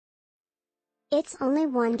It's only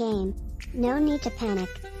one game. No need to panic.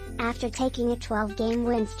 After taking a 12-game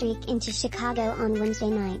win streak into Chicago on Wednesday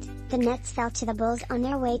night, the Nets fell to the Bulls on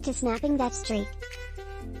their way to snapping that streak.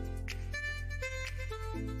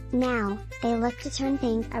 Now, they look to turn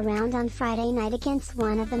things around on Friday night against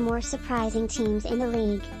one of the more surprising teams in the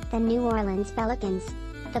league, the New Orleans Pelicans.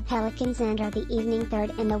 The Pelicans enter the evening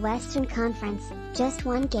third in the Western Conference, just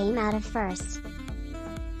one game out of first.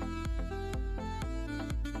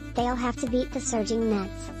 They'll have to beat the surging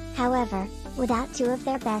Nets, however, without two of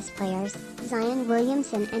their best players, Zion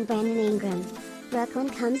Williamson and Brandon Ingram. Brooklyn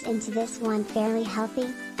comes into this one fairly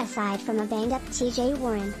healthy, aside from a banged-up TJ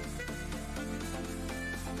Warren.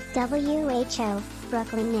 WHO,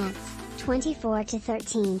 Brooklyn Nets,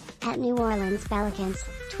 24-13, at New Orleans Pelicans,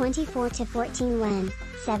 24-14 win,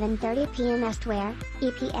 7:30 p.m. estWHERE,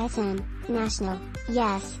 EPSN, National,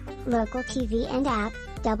 yes, local TV and app,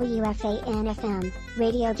 WFAN-FM,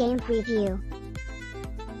 radio game preview.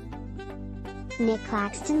 Nic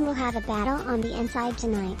Claxton will have a battle on the inside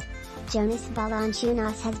tonight. Jonas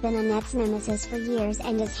Valanciunas has been a Nets nemesis for years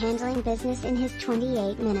and is handling business in his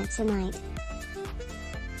 28 minutes tonight.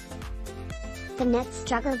 The Nets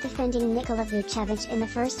struggled defending Nikola Vucevic in the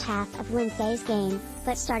first half of Wednesday's game,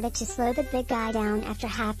 but started to slow the big guy down after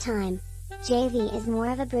halftime. JV is more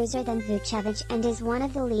of a bruiser than Vucevic and is one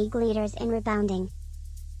of the league leaders in rebounding.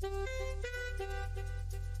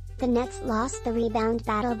 The Nets lost the rebound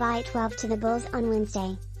battle by 12 to the Bulls on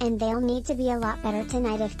Wednesday, and they'll need to be a lot better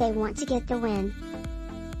tonight if they want to get the win.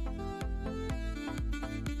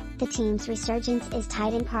 The team's resurgence is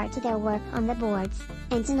tied in part to their work on the boards,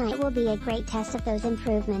 and tonight will be a great test of those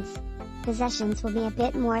improvements. Possessions will be a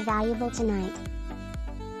bit more valuable tonight.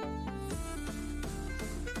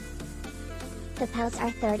 The Pels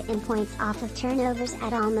are third in points off of turnovers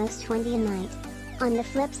at almost 20 a night. On the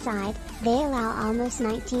flip side, they allow almost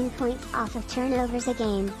 19 points off of turnovers a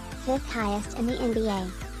game, fifth highest in the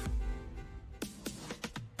NBA.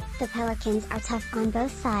 The Pelicans are tough on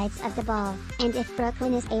both sides of the ball, and if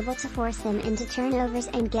Brooklyn is able to force them into turnovers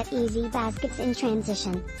and get easy baskets in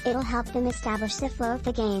transition, it'll help them establish the flow of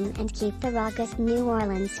the game and keep the raucous New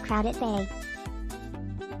Orleans crowd at bay.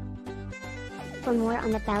 For more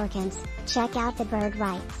on the Pelicans, check out the Bird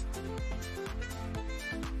Writes.